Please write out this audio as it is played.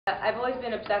I've always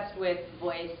been obsessed with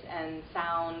voice and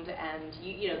sound and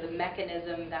you know the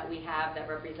mechanism that we have that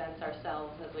represents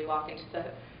ourselves as we walk into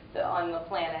on the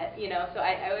planet. You know, so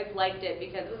I always liked it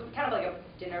because it was kind of like a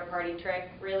dinner party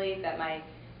trick, really, that my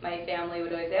family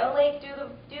would always say, "Oh, Lake, do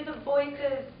the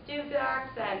voices, do the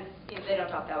accents." You know, they don't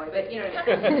talk that way, but you know what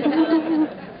I mean.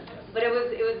 But it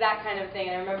was that kind of thing.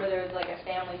 And I remember there was like a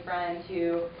family friend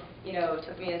who, you know,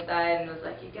 took me aside and was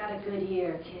like, "You got a good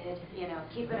ear, kid. You know,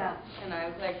 keep it up." And I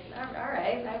was like, "All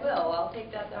right, I will. I'll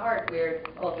take that to heart, weird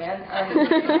old man."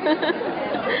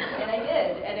 And I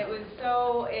did. And it was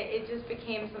so, it just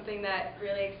became something that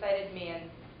really excited me. And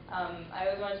I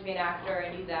always wanted to be an actor. I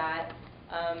knew that.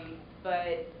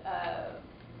 But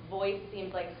voice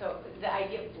seemed like so, the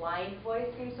idea of blind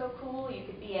voice seemed so cool. You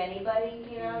could be anybody,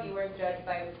 you know. You weren't judged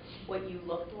by what you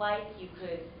looked like. You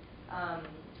could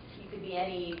be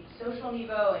any social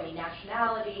niveau, any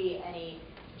nationality, any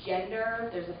gender.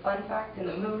 There's a fun fact in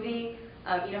the movie.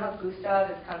 You know how Gustav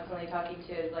is constantly talking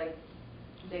to his like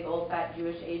big old fat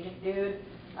Jewish agent dude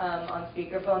on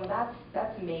speakerphone?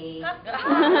 That's me.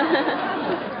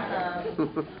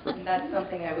 And that's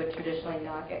something I would traditionally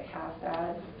not get cast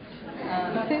as.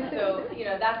 So you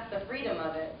know that's the freedom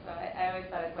of it. So I always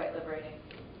thought it quite liberating.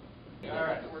 All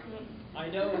right. I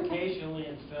know occasionally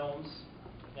in films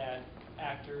that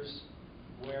actors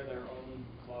wear their own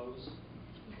clothes.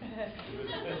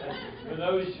 Were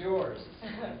those yours? Did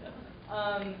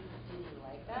you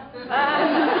like them?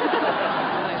 I'm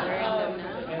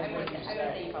going to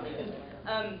say you probably did.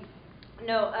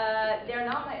 No, they're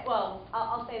not my, well,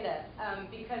 I'll say this,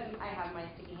 because I have my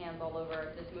sticky hands all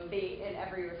over this movie in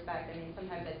every respect. I mean,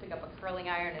 sometimes I pick up a curling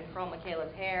iron and curl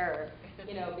Michaela's hair, or,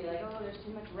 you know, be like, "Oh, there's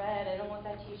too much red, I don't want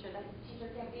that t-shirt, that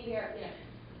t-shirt can't be here," you know.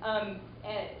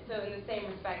 And so in the same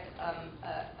respect,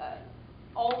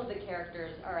 all of the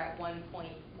characters are at one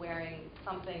point wearing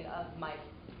something of my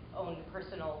own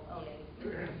personal owning.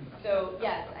 So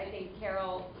yes, I think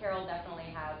Carol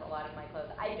definitely has a lot of my clothes.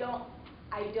 I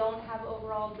don't have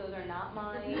overalls; those are not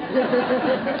mine.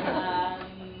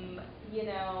 You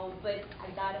know, but I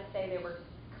gotta say they were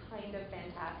kind of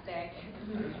fantastic.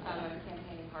 I'm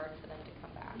campaigning hard for them to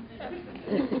come back.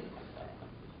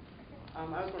 I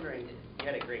was wondering, you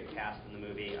had a great cast in the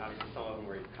movie. Obviously, some of them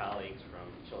were your colleagues from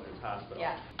Children's Hospital.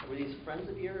 Yeah. Were these friends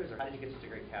of yours, or how did you get such a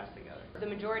great cast together? The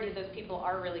majority of those people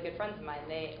are really good friends of mine.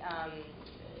 They,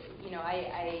 you know,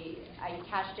 I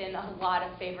cashed in a lot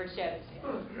of favorite ships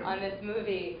on this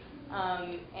movie,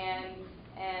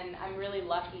 and I'm really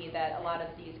lucky that a lot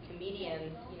of these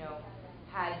comedians, you know,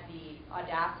 had the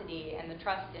audacity and the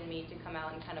trust in me to come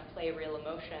out and kind of play real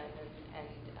emotion, and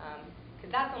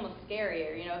because that's almost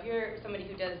scarier, you know, if you're somebody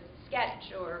who does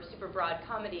sketch or super broad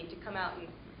comedy, to come out and,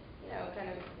 you know, kind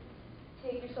of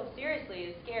take yourself seriously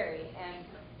is scary.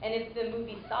 And if the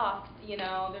movie sucked, you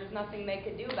know, there's nothing they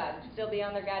could do about it. It'd still be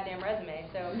on their goddamn resume.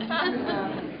 So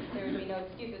there would be no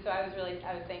excuses. So I was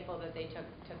thankful that they took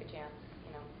a chance,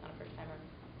 you know, on a first timer.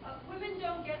 Women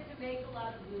don't get to make a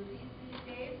lot of movies these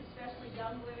days, especially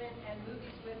young women, and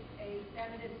movies with a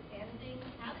feminist ending.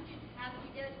 How did you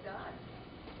get it done?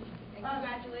 And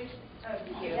congratulations. Oh,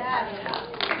 thank you.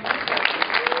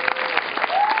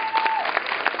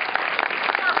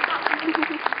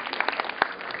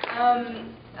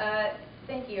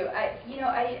 Thank you.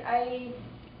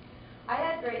 I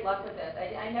had great luck with this.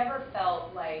 I never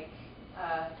felt like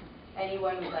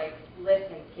anyone was like,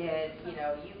 "Listen, kid, you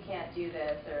know, you can't do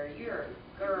this," or "You're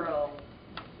a girl,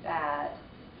 bad,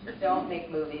 don't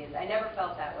make movies." I never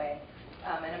felt that way.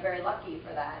 And I'm very lucky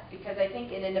for that, because I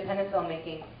think in independent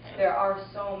filmmaking, there are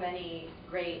so many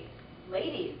great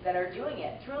ladies that are doing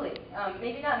it, truly.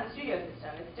 Maybe not in the studio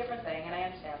system, it's a different thing, and I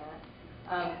understand that.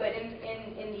 But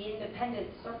in the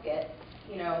independent circuit,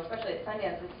 you know, especially at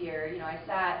Sundance this year, you know, I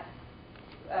sat,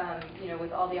 you know,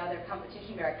 with all the other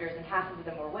competition directors, and half of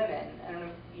them were women. I don't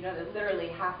know, you know, they're literally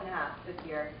half and half this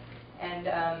year.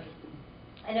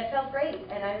 And it felt great,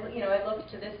 and I look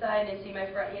to this side and I see my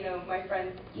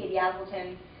friend Katie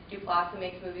Aselton Duplass, who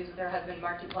makes movies with her husband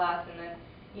Mark Duplass, and then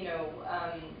you know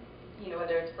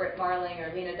whether it's Britt Marling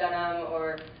or Lena Dunham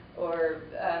or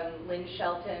Lynn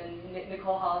Shelton,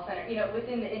 Nicole Hollis-Center, you know,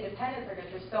 within the independent circuit,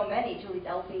 there's so many. Julie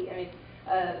Delpy, I mean,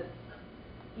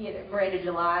 you know, Miranda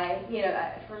July. You know,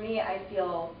 for me, I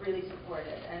feel really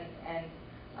supported,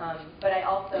 but I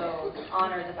also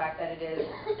honor the fact that it is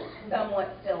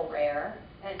somewhat still rare,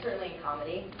 and certainly in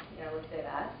comedy, you know, let's say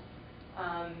that.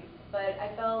 But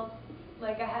I felt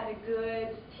like I had a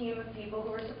good team of people who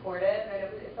were supportive, and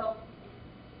it felt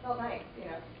nice, you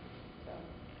know. So.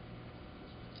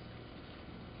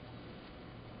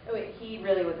 Oh wait, he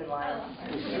really was in line.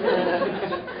 He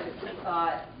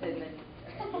thought, and then,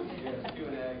 okay. Yes, Q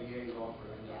and A, EA's offer,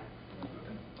 I know.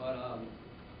 But,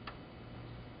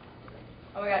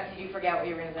 Oh my God, did you forget what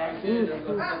you were going to say? I did, that's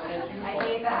what I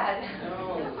hate that.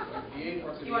 No, the EA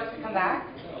part. Do you want us to come back?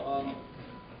 No,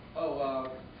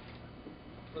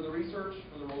 for the research,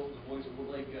 for the role for the voiceover,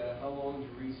 like, how long did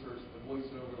you research the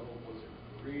voiceover, the whole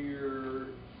voiceover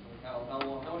career? Like, how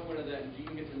long, how much went into that, and did you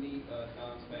even get to meet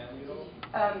Don's family at all?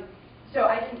 So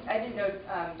I didn't know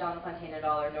Don LaFontaine at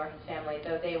all, or nor his family,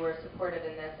 though they were supportive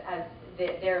in this, as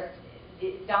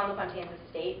Don LaFontaine's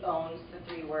estate owns the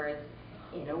three words,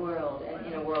 in a world and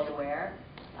in a world aware,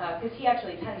 because he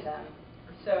actually penned them.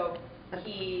 So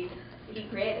he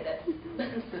created it.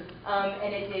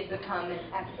 And it did become,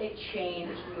 it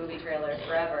changed movie trailers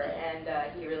forever, and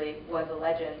he really was a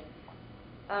legend.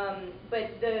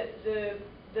 But the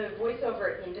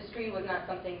voiceover industry was not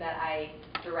something that I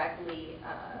directly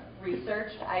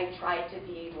researched. I tried to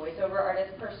be a voiceover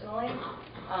artist personally,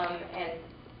 and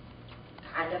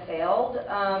kind of failed.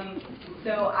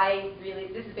 So I really,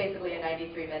 this is basically a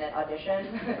 93-minute audition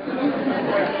for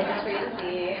the industry to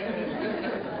see.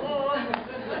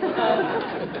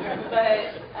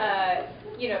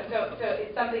 You know, so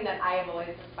it's something that I have always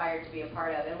aspired to be a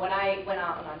part of. And when I went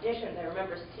out on auditions, I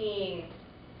remember seeing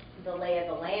the lay of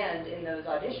the land in those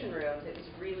audition rooms. It was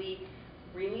really,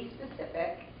 really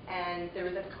specific, and there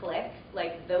was a click,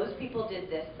 like those people did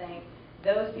this thing,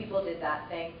 those people did that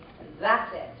thing, and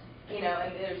that's it. You know,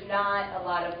 and there's not a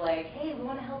lot of like, hey, we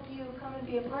want to help you come and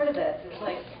be a part of this. It's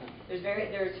like,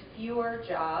 there's fewer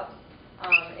jobs.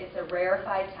 It's a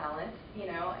rarefied talent, you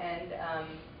know,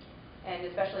 and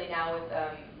especially now with,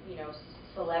 you know,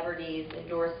 celebrities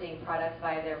endorsing products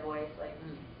via their voice, like,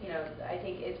 you know, I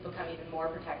think it's become even more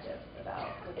protective about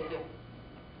what they do.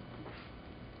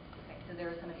 Okay, so there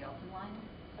was somebody else in line?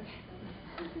 Okay.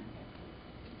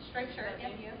 Striped shirt,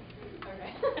 yep. You?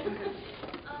 Okay.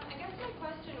 I guess my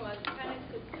question was kind of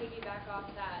to piggyback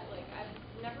off that. Like, I've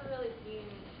never really seen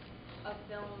a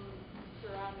film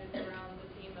surrounded around the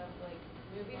theme of like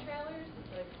movie trailers. It's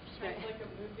like kind of like a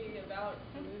movie about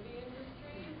the movie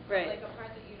industry. Right. Like a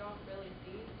part that you don't really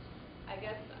see. I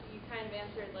guess you kind of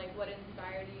answered like what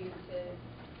inspired you to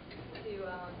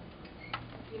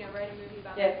you know, write a movie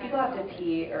about. Yeah, if people have to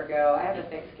pee or go, I have a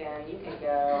thick skin. You can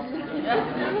go.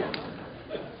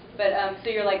 But so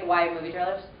you're like, why movie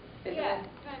trailers? Yeah,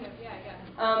 kind of. Yeah, yeah.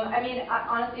 I mean,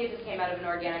 honestly, it just came out of an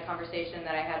organic conversation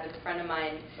that I had with a friend of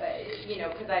mine, you know,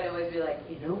 because I'd always be like,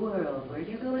 in a world, where do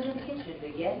you go into the kitchen to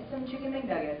get some chicken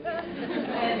McNuggets?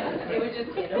 And it was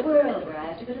just, in a world where I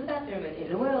have to go to the bathroom, and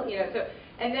in a world, you know, so,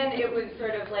 and then it was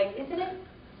sort of like, wait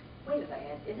a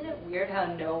second, isn't it weird how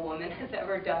no woman has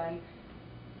ever done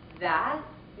that,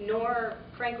 nor,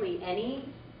 frankly, any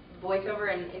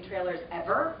voiceover in trailers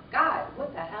ever? God,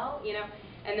 what the hell, you know?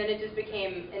 And then it just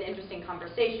became an interesting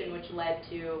conversation, which led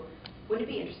to, wouldn't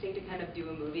it be interesting to kind of do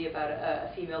a movie about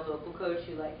a female vocal coach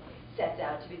who like sets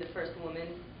out to be the first woman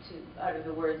to utter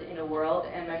the words in a world?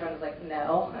 And my friend was like,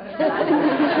 no,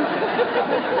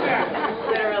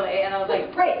 literally. And I was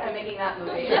like, great, I'm making that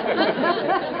movie.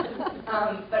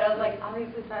 But I was like,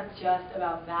 obviously it's not just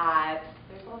about that.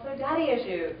 There's also daddy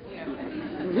issues, you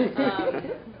know.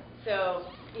 So,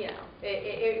 you know,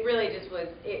 it really just was,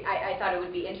 I thought it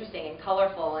would be interesting and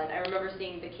colorful, and I remember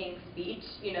seeing The King's Speech,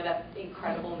 you know, that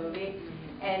incredible movie,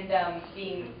 and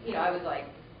being, you know, I was like,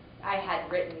 I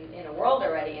had written In a World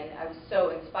already, and I was so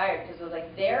inspired, because I was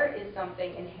like, there is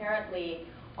something inherently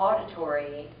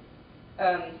auditory,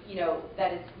 you know,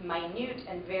 that is minute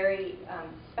and very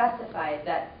specified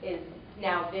that is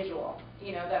now visual,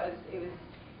 you know, it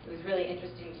was really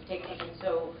interesting to take something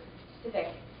so specific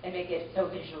and make it so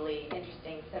visually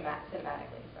interesting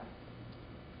cinematically. So.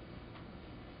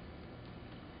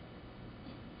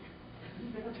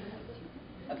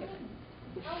 Okay.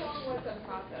 How long was the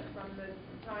process from the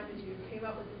time that you came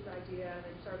up with this idea and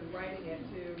then started writing it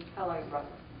to? How long is the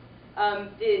process?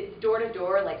 The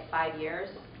door-to-door, like 5 years.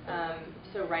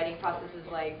 So writing process is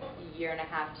like a year and a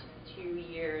half to 2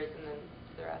 years, and then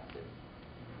the rest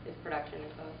is production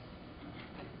and post.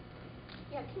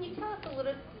 Yeah, can you tell us a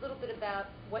little bit about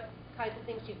what kinds of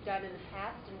things you've done in the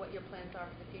past and what your plans are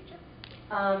for the future?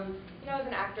 You know, as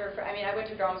an actor, I went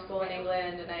to drama school in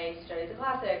England, and I studied the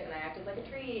classics, and I acted like a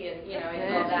tree, and, you know, I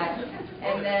did all that.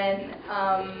 And then,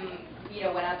 you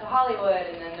know, went out to Hollywood,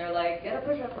 and then they're like, get a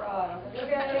push-up bra, and I was like,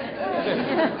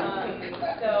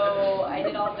 okay. So I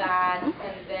did all that,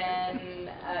 and then,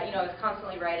 you know, I was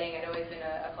constantly writing. I'd always been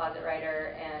a closet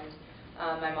writer, and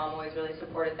my mom always really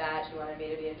supported that. She wanted me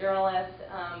to be a journalist,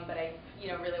 but I, you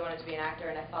know, really wanted to be an actor,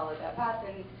 and I followed that path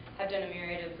and have done a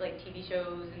myriad of like TV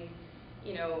shows and,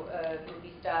 you know,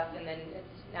 movie stuff, and then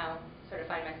it's now sort of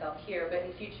find myself here. But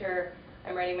in future,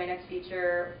 I'm writing my next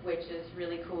feature, which is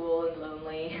really cool and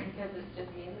lonely because it's just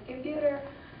me and the computer.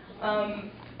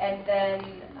 And then,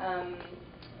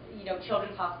 you know,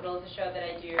 Children's Hospital is a show that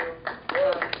I do.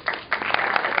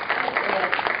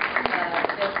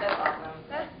 That's awesome.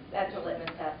 That's a litmus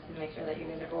test to make sure that you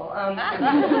guys are cool. So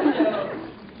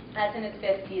that's in its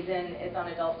 5th season. It's on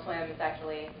Adult Swim. It's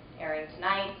actually airing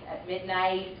tonight at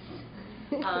midnight.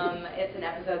 It's an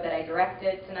episode that I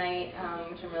directed tonight,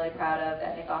 which I'm really proud of,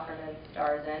 that Nick Offerman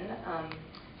stars in.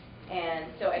 And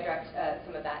so I direct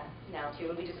some of that now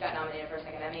too. We just got nominated for a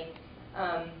second Emmy.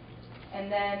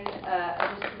 And then I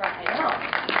know,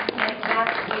 like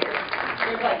last year,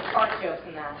 there's like fart jokes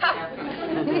in that.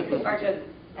 You know? Fart jokes,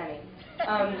 Emmy.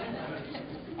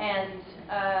 And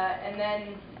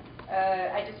then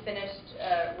I just finished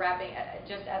wrapping,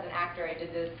 just as an actor, I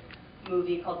did this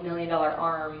movie called $1 Million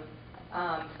Arm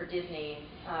for Disney.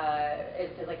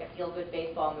 It's like a feel-good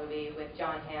baseball movie with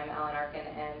John Hamm, Alan Arkin,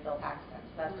 and Bill Paxton.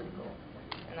 So that's pretty cool.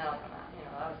 And that'll come out. You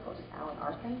know, that was cool. Just Alan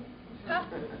Arkin.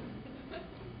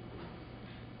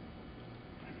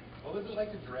 What was it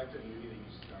like to direct a movie that you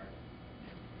started?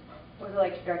 What was it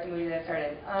like to direct a movie that I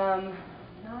started?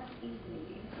 Not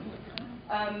easy.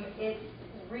 It's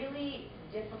really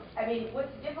difficult. I mean,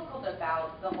 what's difficult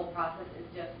about the whole process is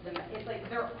just it's like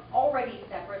they're already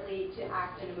separately to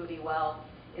act in a movie well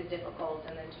is difficult,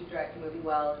 and then to direct a movie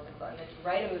well is difficult, and then to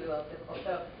write a movie well is difficult.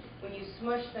 So when you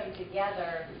smush them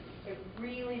together, it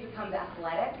really becomes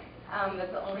athletic.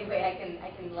 That's the only way I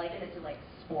can liken it to like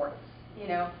sports. You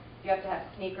know, you have to have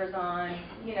sneakers on.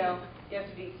 You know, you have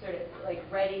to be sort of like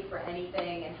ready for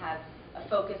anything and have a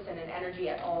focus and an energy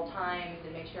at all times,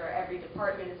 and make sure every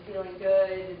department is feeling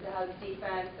good. How's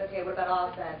defense? Okay, what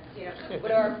about offense? You know,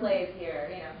 what are our plays here?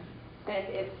 You know, and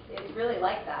it's really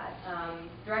like that.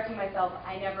 Directing myself,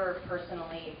 I never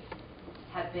personally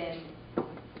have been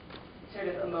sort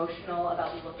of emotional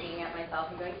about looking at myself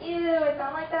and going, ew, I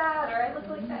sound like that, or I look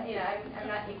like that. You know, I'm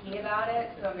not thinking about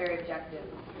it, so I'm very objective.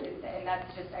 And that's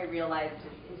just, I realized,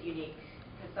 is unique,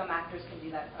 because some actors can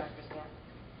do that, some actors can't.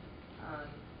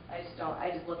 I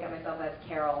just look at myself as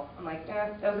Carol. I'm like,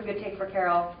 yeah, that was a good take for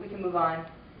Carol. We can move on,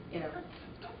 you know.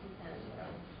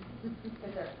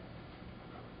 Yes, sir.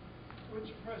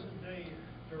 Which present-day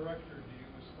director do you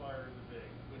aspire to be?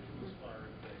 Would you aspire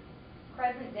to be?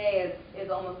 Present day is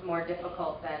almost more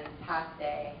difficult than past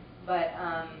day, but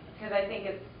because I think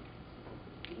it's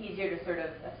easier to sort of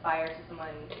aspire to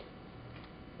someone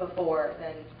before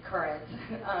than current.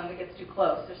 It gets too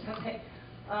close or something.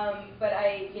 But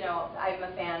I'm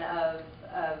a fan of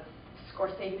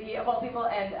Scorsese of all people,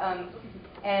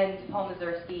 and Paul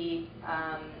Mazursky,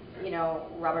 you know,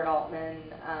 Robert Altman,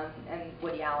 and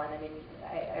Woody Allen. I mean,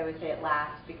 I always say it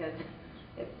last because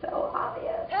it's so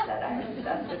obvious that I'm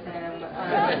obsessed with him. But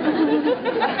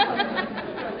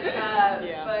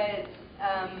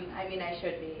I mean, I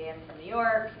should be. I'm from New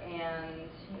York, and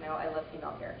you know, I love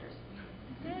female characters.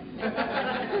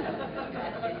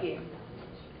 Thank you.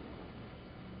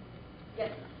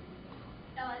 Yes.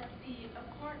 The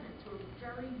apartments were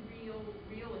very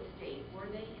real estate. Were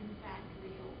they in fact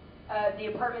real? The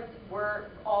apartments were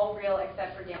all real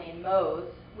except for Danny and Moe's,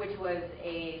 which was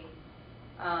a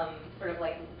sort of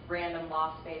like random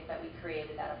loft space that we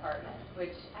created that apartment,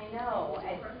 which I know,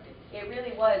 it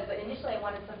really was, but initially I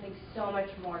wanted something so much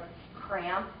more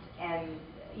cramped, and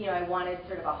you know, I wanted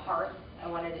sort of a hearth. I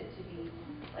wanted it to be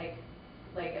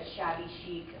like a shabby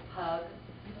chic pub.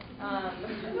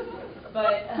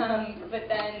 But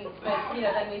you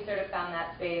know, then we sort of found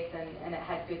that space, and it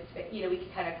had good space. You know, we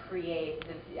could kind of create.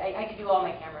 I could do all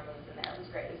my camera moves in there. It was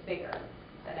great. It was bigger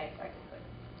than I expected.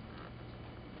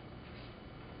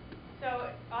 So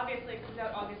obviously it comes out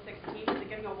August 16th. Is it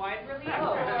getting a wide release?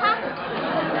 Oh,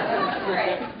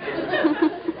 Great.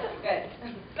 Good.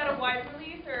 Is that a wide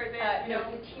release, or is it? No,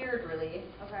 it's a tiered release,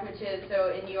 Okay. which is, so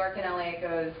in New York and LA it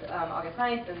goes August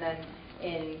 9th, and then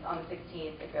on the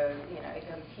 16th it goes, you know, it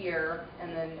comes here,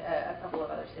 and then a couple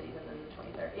of other cities, and then the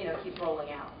 23rd. You know, it keeps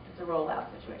rolling out. It's a rollout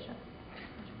situation.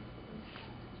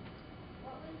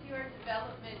 What was your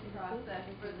development process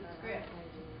for the script?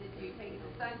 Did you take it to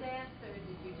Sundance, or did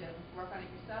you just work on it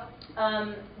yourself?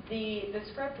 The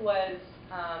script was,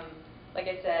 like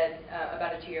I said,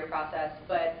 about a 2-year process,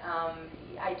 but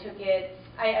I took it,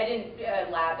 I didn't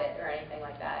lab it or anything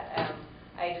like that.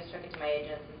 I just took it to my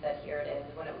agents and said, here it is,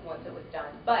 once it was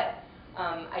done. But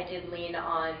I did lean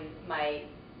on my,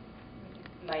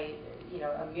 you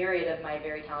know, a myriad of my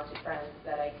very talented friends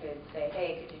that I could say,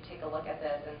 hey, could you take a look at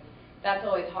this? that's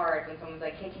always hard when someone's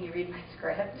like, hey, can you read my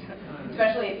script?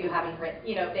 Especially if you haven't written,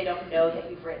 you know, if they don't know that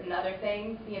you've written other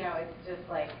things, you know, it's just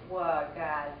like, whoa,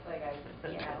 God, it's like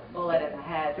a, you know, bullet in the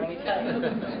head, let me tell you.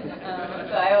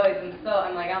 So I always am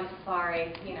I'm like, I'm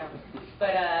sorry, you know.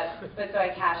 But so I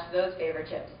cash those favor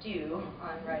chips too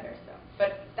on writers. So.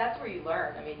 But that's where you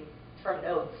learn, I mean, from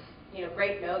notes. You know,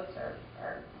 great notes are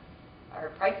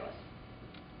priceless.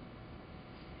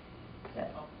 Yes.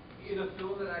 In a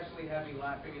film that actually had me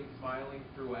laughing and smiling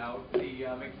throughout, the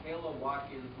Michaela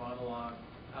Watkins monologue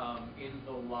in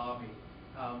the lobby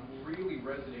really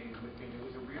resonated with me. It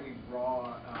was a really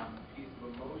raw piece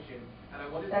of emotion, and I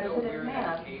wanted to know where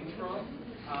that came from.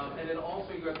 And then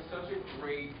also, you had such a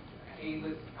great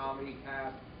A-list comedy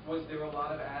cast. Was there a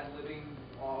lot of ad-libbing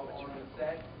on the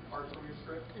set, apart from your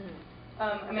script?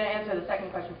 I'm going to answer the second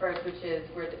question first, which is,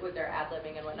 was there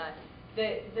ad-libbing and whatnot?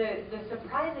 The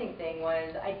surprising thing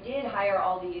was I did hire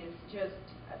all these just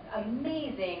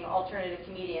amazing alternative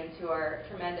comedians who are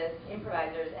tremendous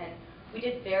improvisers, and we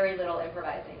did very little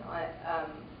improvising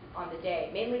on the day,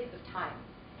 mainly because of time.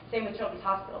 Same with Children's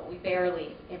Hospital. We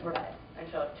barely improvised on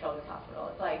Children's Hospital.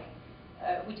 It's like,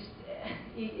 we just,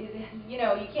 you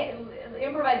know, you can't,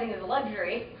 improvising is a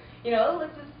luxury. You know,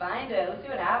 let's just let's see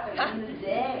what happens in the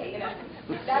day, you know.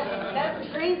 That's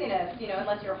craziness, you know,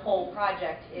 unless your whole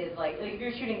project is like if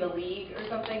you're shooting The League or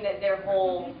something, that their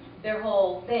whole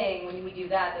thing, when we do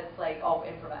that, that's like all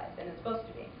improvised, and it's supposed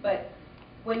to be. But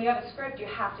when you have a script, you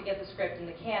have to get the script in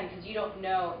the can, because you don't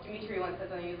know, Dimitri once said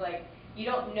something, he was like, you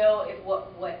don't know if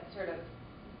what sort of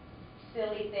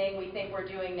silly thing we think we're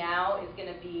doing now is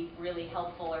going to be really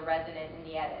helpful or resonant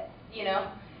in the edit, you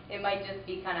know? It might just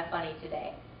be kind of funny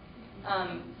today.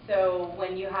 So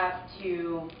when you have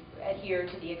to adhere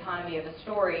to the economy of a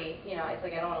story, you know, it's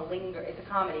like I don't want to linger. It's a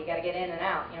comedy. You got to get in and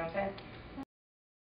out. You know what I'm saying?